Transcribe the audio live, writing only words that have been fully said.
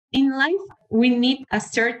In life, we need a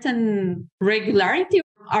certain regularity.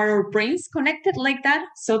 Our brains connected like that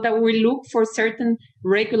so that we look for certain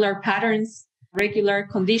regular patterns, regular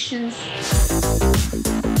conditions.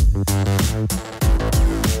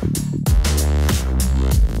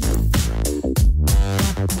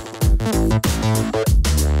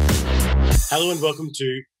 Hello and welcome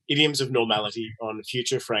to Idioms of Normality on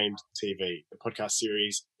Future Framed TV, the podcast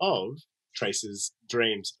series of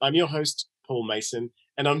Traces.Dreams. I'm your host, Paul Mason,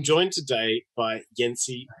 and I'm joined today by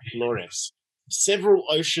Yensi Flores, several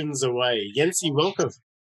oceans away. Yensi, welcome.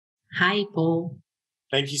 Hi, Paul.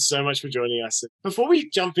 Thank you so much for joining us. Before we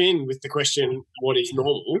jump in with the question, what is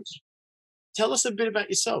normal? Tell us a bit about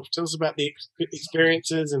yourself. Tell us about the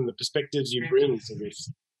experiences and the perspectives you bring to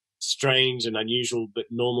this strange and unusual but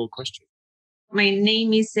normal question. My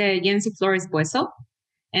name is Yensi Flores Bueso,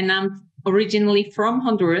 and I'm originally from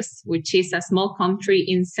Honduras, which is a small country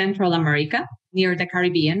in Central America near the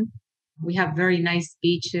Caribbean. We have very nice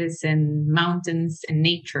beaches and mountains and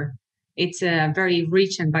nature. It's a very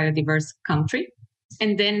rich and biodiverse country.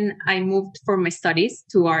 And then I moved for my studies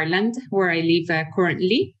to Ireland, where I live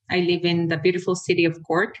currently. I live in the beautiful city of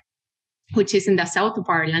Cork, which is in the south of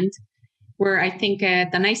Ireland, where I think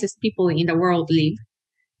the nicest people in the world live.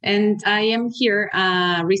 And I am here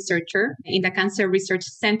a researcher in the Cancer Research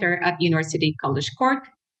Center at University College Cork.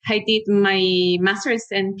 I did my master's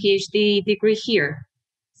and PhD degree here.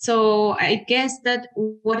 So I guess that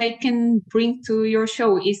what I can bring to your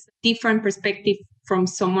show is different perspective from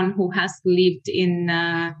someone who has lived in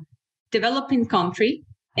a developing country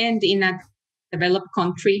and in a developed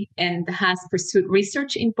country and has pursued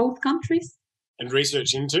research in both countries. And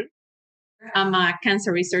research into? I'm a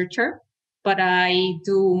cancer researcher, but I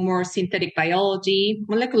do more synthetic biology,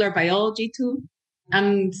 molecular biology too.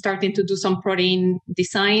 I'm starting to do some protein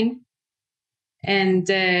design and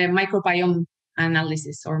microbiome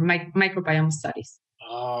analysis or microbiome studies.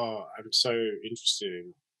 Oh, I'm so interested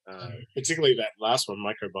in particularly that last one,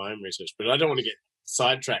 microbiome research, but I don't want to get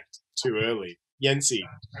sidetracked too early. Yensi,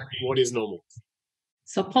 what is normal?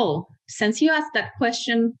 So Paul, since you asked that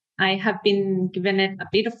question, I have been given it a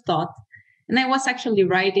bit of thought. And I was actually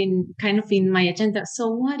writing kind of in my agenda, so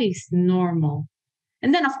what is normal?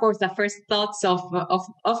 And then, of course, the first thoughts of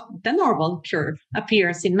the normal curve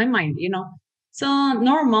appears in my mind, So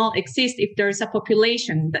normal exists if there's a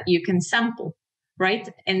population that you can sample, right?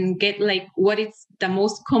 And get like what is the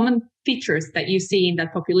most common features that you see in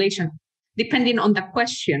that population, depending on the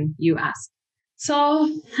question you ask. So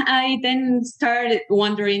I then started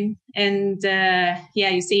wondering, and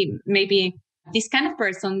you see, maybe this kind of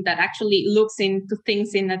person that actually looks into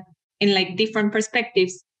things in like different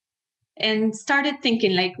perspectives and started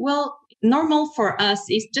thinking like, well, normal for us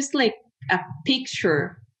is just like a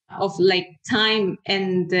picture of like time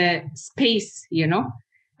and space,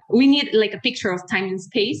 We need like a picture of time and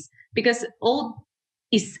space because all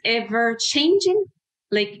is ever changing,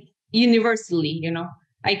 like universally,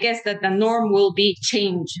 I guess that the norm will be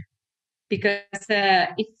change because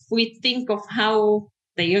if we think of how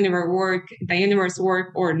the universe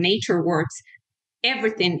work or nature works,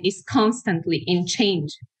 everything is constantly in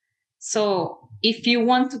change. So if you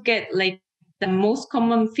want to get like the most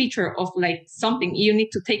common feature of like something, you need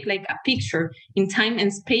to take like a picture in time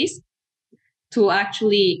and space to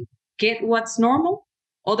actually get what's normal.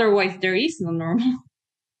 Otherwise, there is no normal.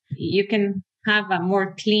 You can have a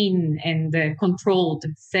more clean and controlled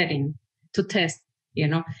setting to test,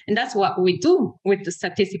 and that's what we do with the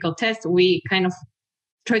statistical test. We kind of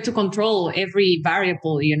try to control every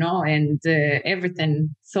variable, and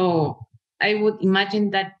everything. So I would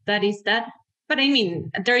imagine that is that. But I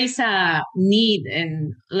mean, there is a need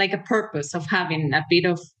and like a purpose of having a bit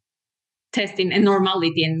of testing and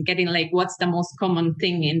normality and getting like what's the most common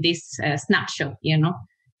thing in this snapshot,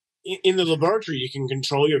 In the laboratory, you can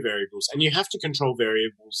control your variables, and you have to control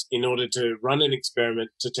variables in order to run an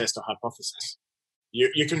experiment to test a hypothesis.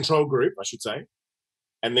 Your control group, I should say,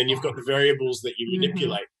 and then you've got the variables that you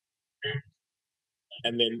manipulate,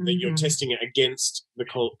 and then that you're testing it against the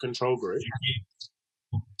control group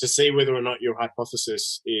to see whether or not your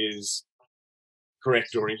hypothesis is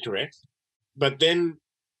correct or incorrect. But then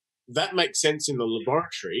that makes sense in the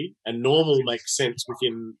laboratory, and normal makes sense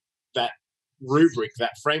within that rubric,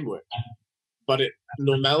 that framework. But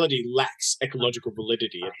normality lacks ecological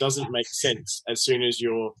validity. It doesn't make sense as soon as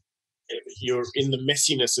you're in the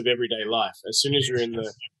messiness of everyday life, as soon as you're in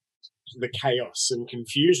the chaos and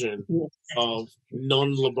confusion of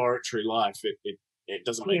non-laboratory life, it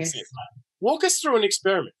doesn't make sense. Walk us through an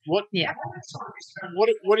experiment. What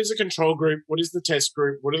is a control group? What is the test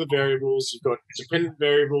group? What are the variables? You've got dependent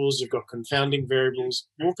variables. You've got confounding variables.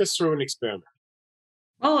 Walk us through an experiment.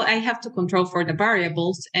 Well, I have to control for the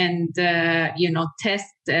variables and, test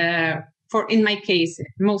in my case,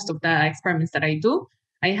 most of the experiments that I do,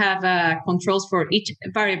 I have controls for each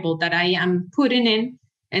variable that I am putting in.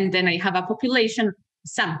 And then I have a population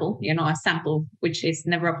sample, a sample, which is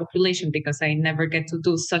never a population because I never get to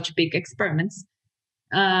do such big experiments.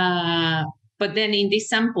 But then in this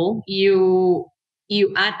sample, you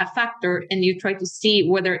add a factor and you try to see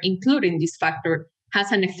whether including this factor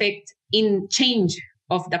has an effect in change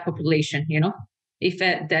of the population, if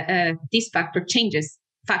this factor changes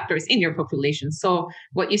factors in your population. So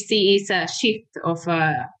what you see is a shift of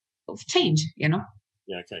change, Yeah,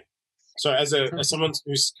 okay. So as someone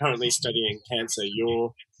who's currently studying cancer,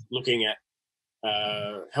 you're looking at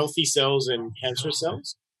healthy cells and cancer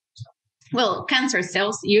cells? Well, cancer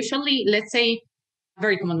cells, usually, let's say, a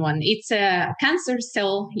very common one. It's a cancer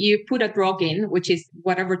cell. You put a drug in, which is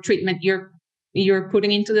whatever treatment you're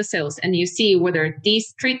putting into the cells, and you see whether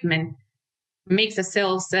this treatment makes the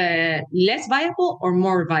cells less viable or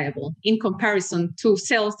more viable in comparison to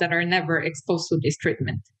cells that are never exposed to this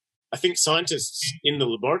treatment. I think scientists in the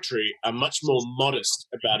laboratory are much more modest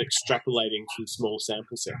about extrapolating from small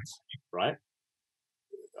sample sets, right?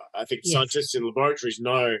 I think scientists in laboratories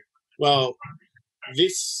know, well,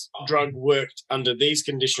 this drug worked under these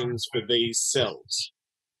conditions for these cells.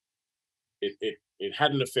 It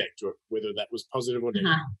had an effect, whether that was positive or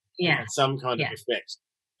negative. It had some kind of effect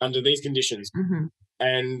under these conditions.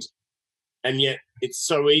 And yet it's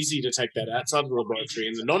so easy to take that outside the laboratory,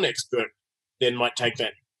 and the non-expert then might take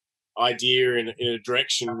that idea in a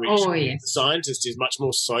direction which the scientist is much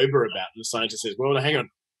more sober about. And the scientist says, well, hang on,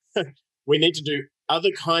 we need to do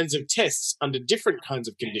other kinds of tests under different kinds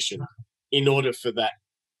of conditions in order for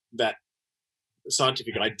that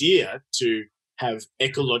scientific idea to have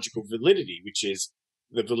ecological validity, which is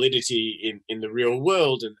the validity in the real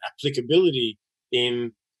world and applicability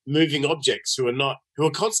in moving objects who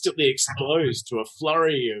are constantly exposed to a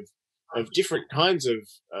flurry of different kinds of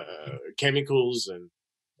chemicals and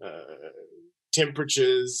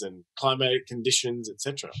temperatures and climatic conditions,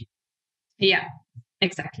 etc. Yeah,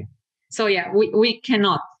 exactly. So we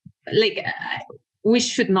cannot, we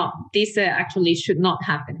should not, this actually should not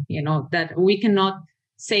happen, that we cannot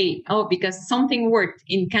say, oh, because something worked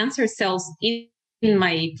in cancer cells in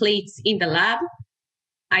my plates in the lab,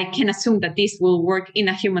 I can assume that this will work in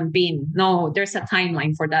a human being. No, there's a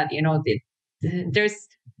timeline for that. There's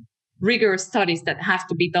rigorous studies that have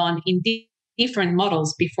to be done in different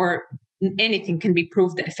models before anything can be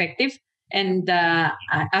proved effective. And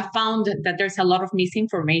I found that there's a lot of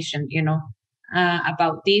misinformation,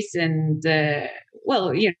 about this. And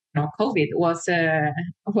COVID was a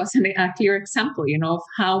clear example, of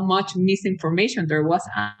how much misinformation there was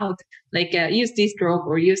out. Like use this drug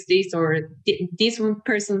or use this, or this one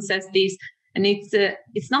person says this, and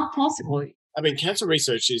it's not possible. I mean, cancer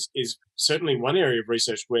research is certainly one area of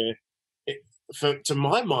research where, to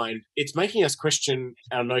my mind, it's making us question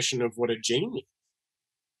our notion of what a gene is.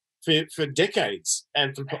 For decades,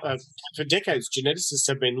 and for decades, geneticists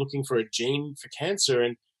have been looking for a gene for cancer,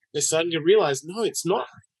 and they're starting to realize, no, it's not.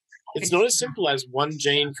 It's not as simple as one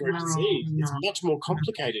gene for a disease. It's much more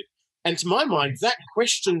complicated. And to my mind, that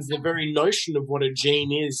questions the very notion of what a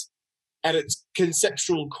gene is at its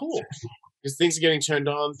conceptual core, because things are getting turned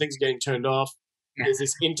on, things are getting turned off. There's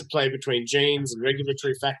this interplay between genes and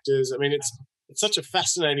regulatory factors. I mean, it's such a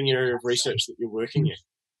fascinating area of research that you're working in.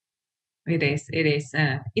 It is.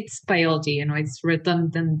 It's biology, it's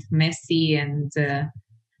redundant, messy, and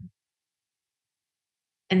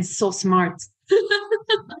so smart.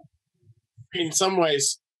 In some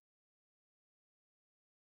ways,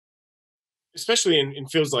 especially in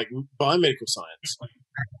fields like biomedical science,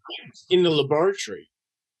 in the laboratory,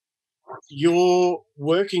 you're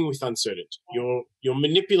working with uncertainty. You're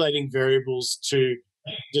manipulating variables to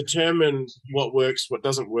determine what works, what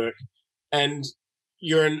doesn't work, and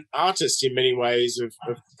you're an artist in many ways of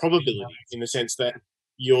probability, in the sense that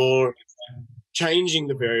you're changing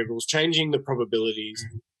the variables, changing the probabilities,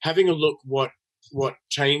 having a look what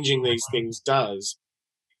changing these things does,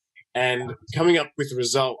 and coming up with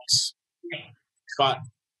results. But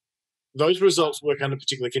those results work under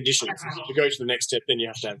particular conditions. To go to the next step, then you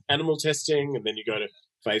have to have animal testing, and then you go to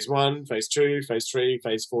phase 1, phase 2, phase 3,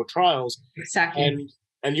 phase 4 trials. Exactly.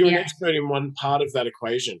 And you're an expert in one part of that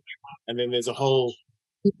equation. And then there's a whole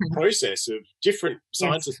process of different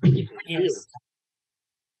scientists in different fields.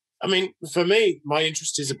 I mean, for me, my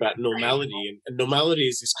interest is about normality, and normality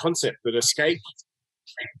is this concept that escaped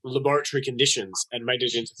laboratory conditions and made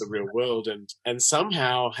it into the real world, and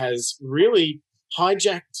somehow has really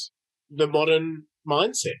hijacked the modern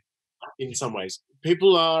mindset in some ways.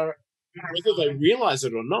 People are whether they realize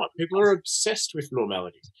it or not, people are obsessed with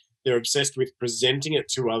normality. They're obsessed with presenting it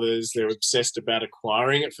to others. They're obsessed about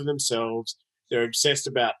acquiring it for themselves. They're obsessed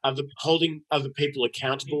about holding other people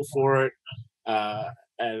accountable for it,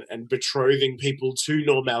 and betrothing people to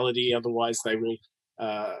normality. Otherwise, they will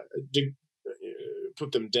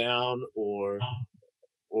put them down or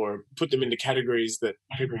put them into categories that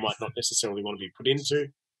people might not necessarily want to be put into.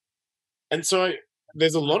 And so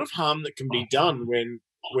there's a lot of harm that can be done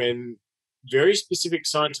when very specific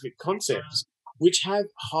scientific concepts, which have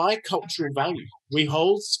high cultural value, we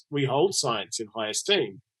hold science in high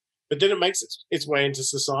esteem, but then it makes its way into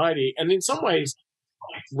society. And in some ways,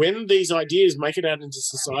 when these ideas make it out into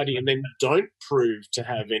society and then don't prove to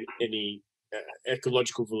have any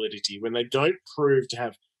ecological validity, when they don't prove to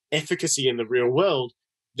have efficacy in the real world,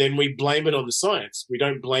 then we blame it on the science. We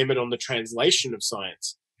don't blame it on the translation of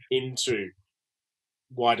science into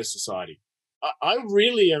wider society. I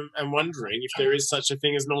really am wondering if there is such a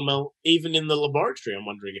thing as normal, even in the laboratory. I'm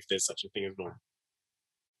wondering if there's such a thing as normal.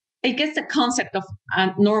 I guess the concept of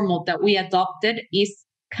normal that we adopted is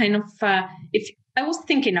kind of, if I was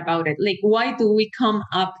thinking about it, like, why do we come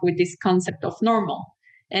up with this concept of normal?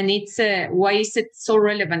 And it's why is it so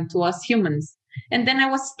relevant to us humans? And then I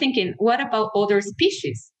was thinking, what about other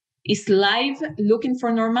species? Is life looking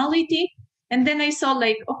for normality? And then I saw,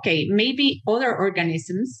 like, okay, maybe other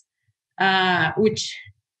organisms, which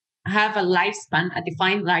have a lifespan, a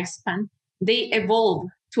defined lifespan, they evolve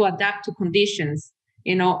to adapt to conditions,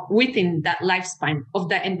 within that lifespan of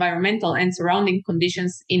the environmental and surrounding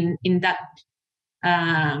conditions in that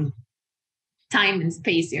time and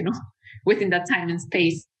space, within that time and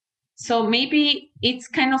space. So maybe it's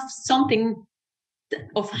kind of something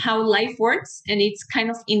of how life works, and it's kind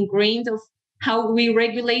of ingrained of how we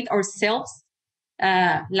regulate ourselves,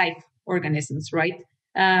 life organisms, right?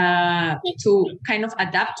 To kind of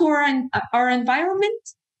adapt to our environment.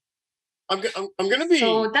 I'm going to be.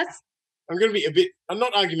 So that's. I'm going to be a bit. I'm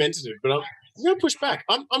not argumentative, but I'm going to push back.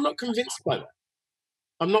 I'm not convinced by that.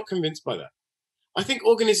 I'm not convinced by that. I think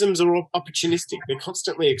organisms are opportunistic. They're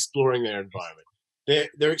constantly exploring their environment.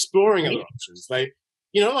 They're exploring other options. They,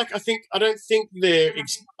 I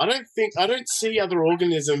don't see other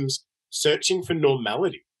organisms searching for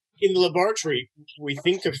normality. In the laboratory, we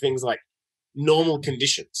think of things like normal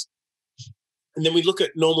conditions, and then we look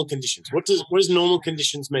at normal conditions. What does normal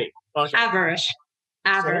conditions mean? Okay.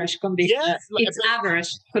 Average conditions. Yeah, it's average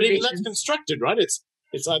conditions. But even that's constructed, right? It's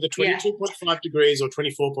either 22.5 degrees or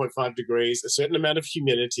 24.5 degrees, a certain amount of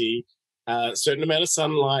humidity, a certain amount of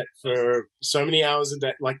sunlight for so many hours a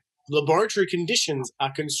day. Like, laboratory conditions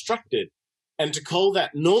are constructed. And to call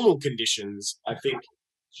that normal conditions, I think,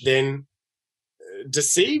 then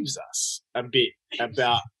deceives us a bit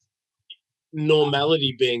about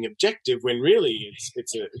normality being objective, when really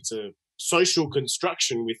it's a social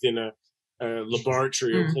construction within a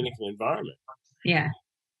laboratory or clinical environment. Yeah,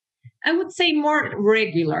 I would say more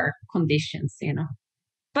regular conditions,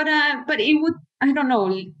 but it would, I don't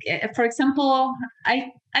know. For example,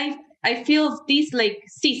 I feel these, like,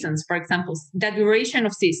 seasons, for example, the duration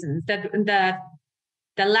of seasons, that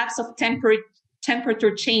the lapse of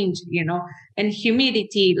temperature change, and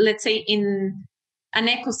humidity. Let's say in an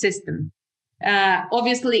ecosystem,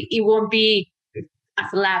 obviously it won't be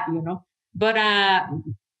as lab, but.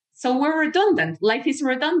 So we're redundant. Life is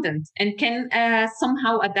redundant and can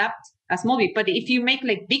somehow adapt as movie. But if you make,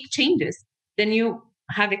 like, big changes, then you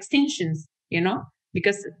have extinctions,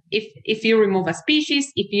 because if you remove a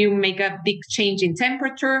species, if you make a big change in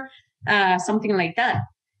temperature, something like that.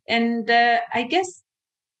 And I guess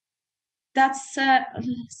that's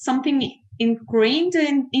something ingrained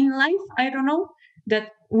in life. I don't know,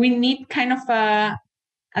 that we need kind of a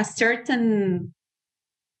certain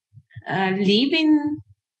living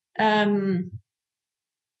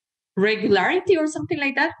regularity or something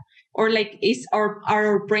like that, or like, is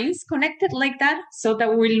our brains connected like that, so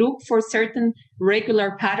that we look for certain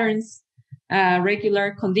regular patterns,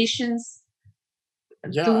 regular conditions?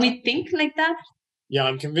 Do we think like that? Yeah,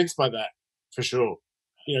 I'm convinced by that, for sure.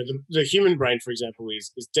 The human brain, for example,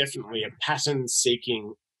 is definitely a pattern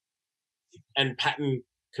seeking and pattern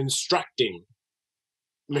constructing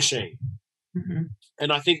machine. Mm-hmm.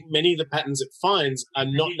 And I think many of the patterns it finds are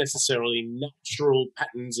not necessarily natural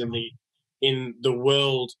patterns in the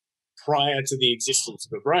world prior to the existence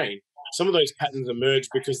of a brain. Some of those patterns emerge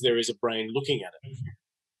because there is a brain looking at it.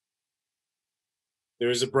 There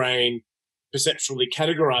is a brain perceptually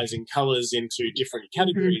categorizing colors into different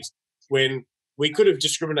categories, when we could have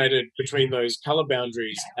discriminated between those color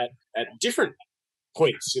boundaries at different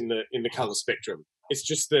points in the color spectrum. It's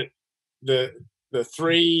just that the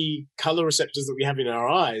three color receptors that we have in our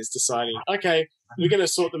eyes deciding, okay, we're going to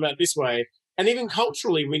sort them out this way. And even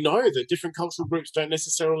culturally, we know that different cultural groups don't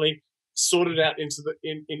necessarily sort it out into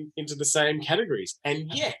the same categories.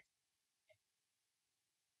 And yet,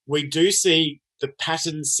 we do see the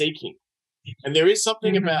pattern seeking. And there is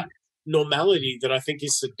something about normality that I think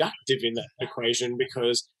is seductive in that equation,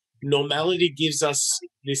 because normality gives us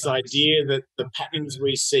this idea that the patterns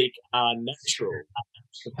we seek are natural.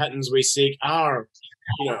 The patterns we seek are,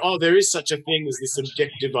 there is such a thing as this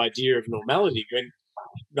objective idea of normality, when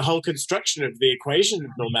the whole construction of the equation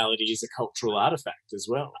of normality is a cultural artifact as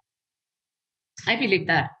well. I believe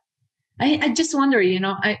that. I just wonder,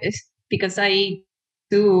 because I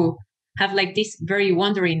do have like this very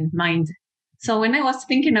wandering mind. So when I was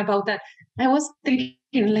thinking about that, I was thinking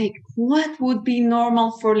like, what would be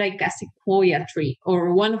normal for like a sequoia tree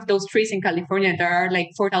or one of those trees in California that are like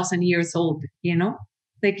 4,000 years old,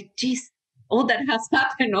 Like, geez, all that has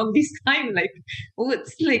happened on this time. Like,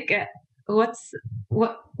 what's like, what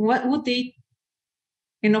would they,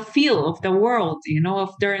 feel of the world,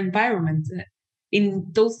 of their environment in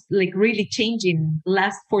those like really changing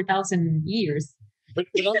last 4,000 years? But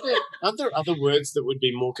are there other words that would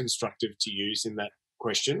be more constructive to use in that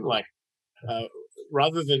question? Like,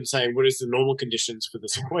 rather than saying what is the normal conditions for the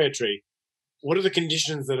sequoia tree, what are the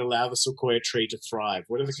conditions that allow the sequoia tree to thrive?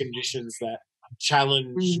 What are the conditions that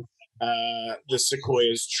challenge the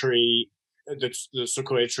sequoia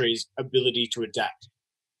tree's ability to adapt?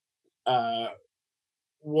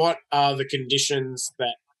 What are the conditions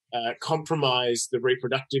that compromise the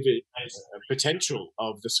reproductive potential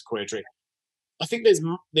of the sequoia tree? I think there's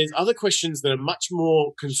other questions that are much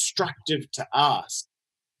more constructive to ask,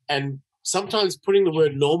 and sometimes putting the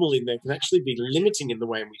word normal in there can actually be limiting in the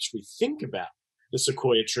way in which we think about the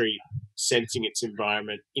sequoia tree sensing its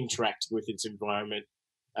environment, interacting with its environment,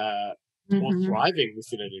 or thriving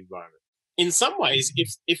within an environment. In some ways,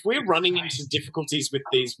 if we're running into difficulties with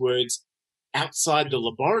these words outside the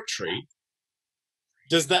laboratory,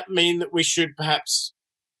 does that mean that we should perhaps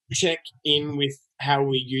check in with how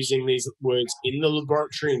we're using these words in the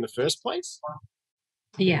laboratory in the first place?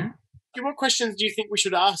 Yeah. What questions do you think we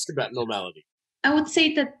should ask about normality? I would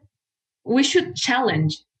say that we should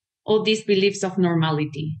challenge all these beliefs of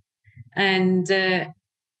normality and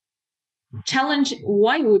challenge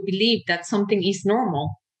why we believe that something is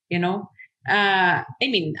normal, I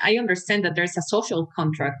understand that there's a social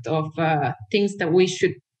contract of things that we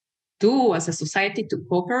should do as a society to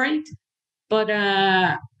cooperate. But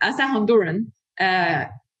as a Honduran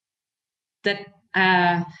that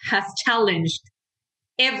has challenged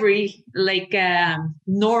every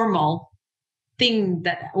normal thing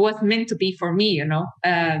that was meant to be for me,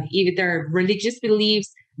 either religious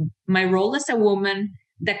beliefs, my role as a woman,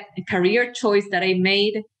 the career choice that I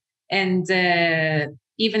made, and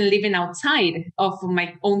even living outside of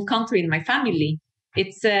my own country and my family.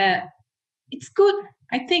 It's good,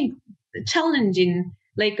 I think, challenging.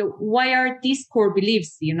 Like, why are these core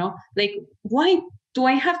beliefs, like, why do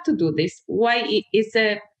I have to do this? Why,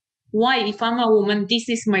 if I'm a woman, this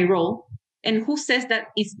is my role? And who says that?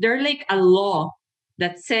 Is there like a law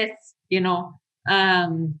that says,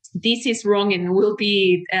 this is wrong and will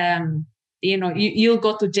be, you'll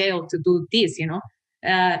go to jail to do this,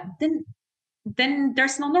 then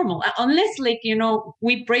there's no normal. Unless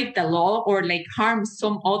we break the law or like harm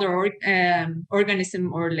some other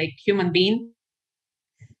organism or like human being,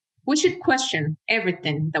 we should question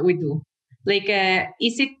everything that we do. Like,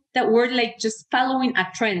 is it that we're like just following a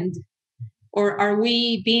trend, or are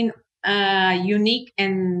we being unique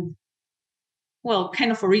and, well,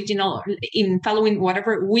 kind of original in following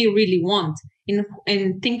whatever we really want, in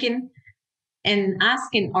thinking and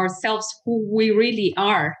asking ourselves who we really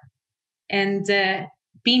are, and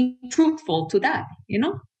being truthful to that,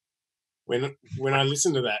 When I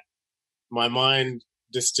listen to that, my mind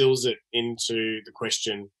distills it into the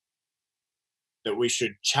question that we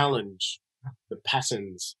should challenge the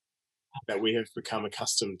patterns that we have become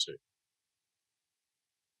accustomed to.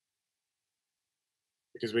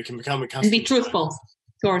 Because we can become accustomed and be truthful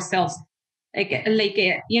to ourselves.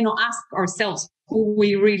 Ask ourselves who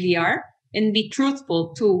we really are and be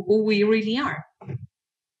truthful to who we really are.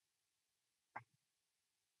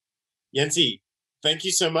 Yensi, thank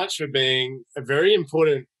you so much for being a very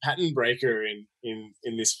important pattern breaker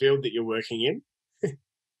in this field that you're working in.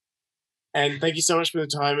 And thank you so much for the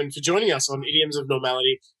time and for joining us on Idioms of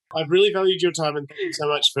Normality. I've really valued your time, and thank you so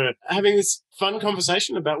much for having this fun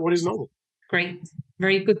conversation about what is normal. Great.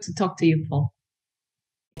 Very good to talk to you, Paul.